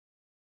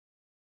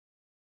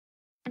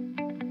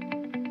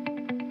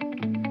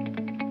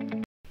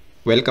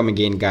Welcome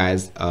again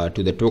guys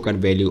to the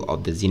token value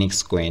of the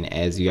ZENEX coin.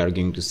 As we are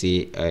going to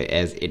see,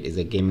 as it is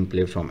a gaming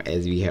platform,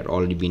 as we had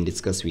already been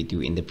discussed with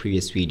you in the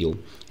previous video,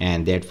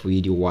 and that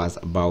video was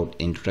about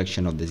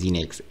introduction of the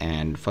ZENEX.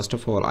 And first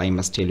of all, I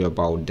must tell you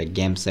about the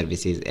game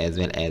services as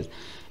well as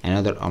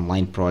another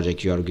online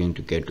project you are going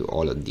to get to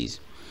all of these.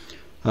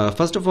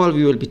 First of all,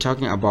 we will be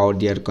talking about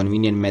their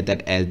convenient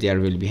method, as they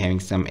will be having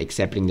some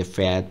accepting the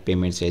fiat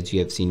payments, as you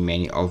have seen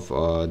many of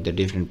the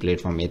different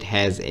platform it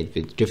has it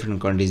with different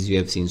countries you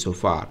have seen so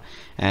far.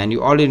 And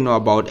you already know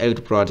about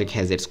every project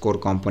has its core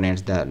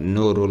components. The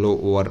no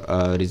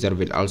rollover reserve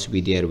will also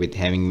be there, with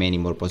having many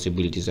more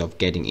possibilities of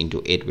getting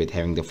into it, with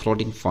having the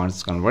floating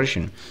funds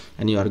conversion,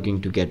 and you are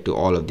going to get to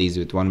all of these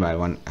with one by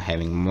one,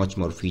 having much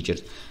more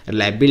features,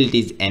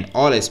 reliabilities, and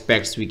all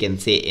aspects we can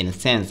say in a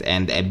sense.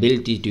 And the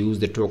ability to use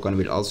the token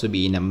will also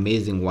be an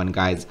amazing one,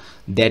 guys.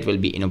 That will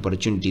be in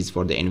opportunities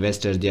for the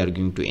investors. They are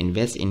going to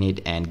invest in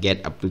it and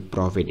get a quick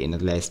profit in a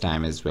less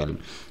time as well.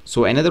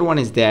 So another one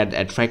is that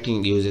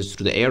attracting users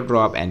through the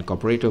airdrop and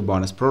cooperative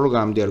bonus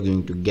program they are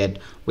going to get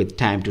with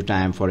time to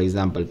time. For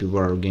example, people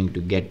are going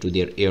to get to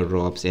their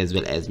airdrops as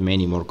well as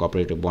many more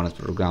cooperative bonus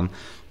program.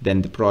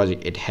 Then the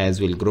project it has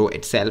will grow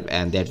itself,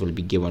 and that will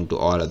be given to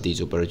all of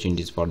these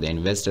opportunities for the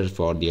investors,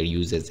 for their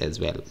users as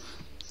well.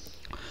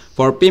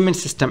 For payment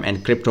system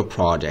and crypto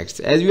projects,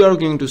 as we are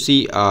going to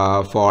see,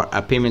 for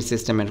a payment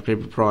system and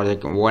crypto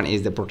project, one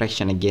is the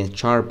protection against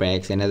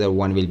chargebacks, another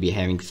one will be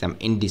having some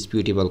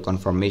indisputable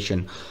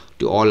confirmation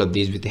to all of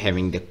these, with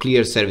having the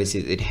clear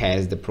services it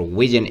has, the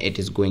provision it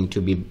is going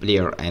to be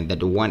clear, and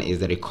that one is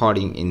the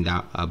recording in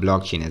the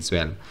blockchain as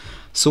well.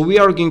 So we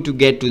are going to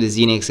get to the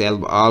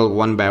ZNX all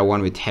one by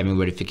one, with having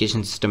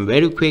verification system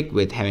very quick,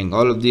 with having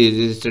all of the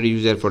registered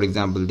user. For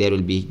example, there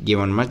will be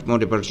given much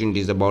more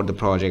opportunities about the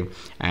project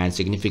and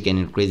significant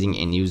increasing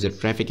in user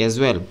traffic as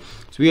well.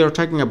 So we are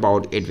talking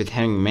about it with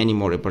having many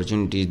more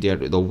opportunities there,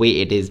 the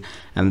way it is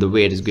and the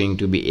way it is going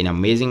to be an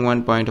amazing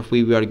one point of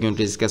view we are going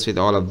to discuss with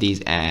all of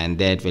these, and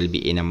that will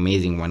be an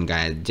amazing one,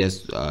 guys.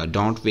 Just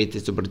don't waste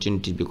this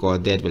opportunity,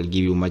 because that will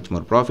give you much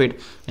more profit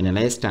in a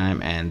less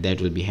time, and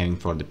that will be having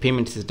for the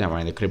payment system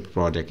and the crypto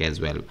project as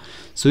well.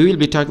 So we will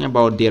be talking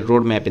about their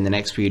roadmap in the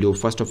next video.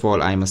 First of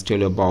all, I must tell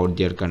you about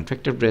their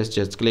contract address.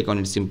 Just click on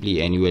it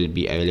simply and you will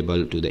be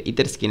available to the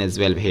ether skin as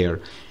well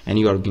here, and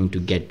you are going to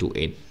get to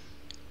it.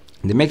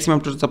 The maximum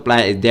total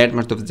supply is that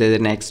much of the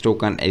ZNX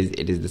token, as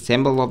it is the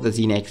symbol of the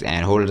ZNX,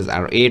 and holders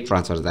are 8,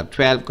 transfers are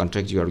 12,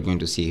 contracts you are going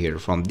to see here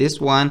from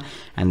this one,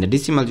 and the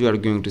decimal you are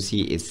going to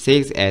see is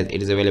 6, as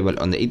it is available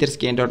on the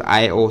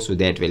etherscan.io. so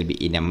that will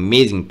be an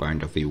amazing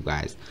point of view,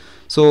 guys.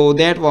 So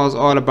that was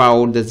all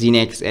about the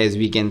ZENEX, as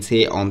we can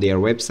say on their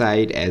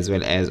website as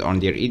well as on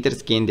their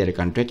Etherscan. Their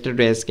contract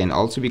address can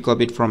also be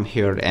copied from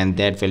here, and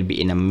that will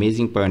be an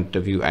amazing point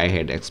of view. I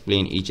had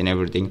explained each and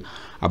everything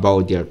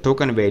about their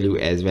token value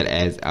as well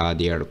as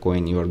their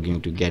coin you are going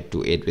to get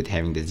to it, with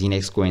having the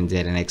ZENEX coin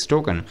ZNX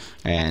token,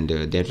 and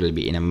that will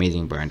be an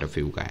amazing point of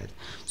view, guys.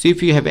 So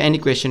if you have any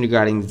question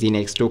regarding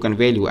ZENEX token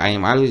value, I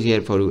am always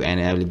here for you, and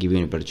I will give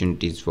you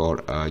opportunities for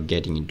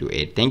getting into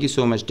it. Thank you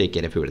so much. Take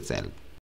care of yourself.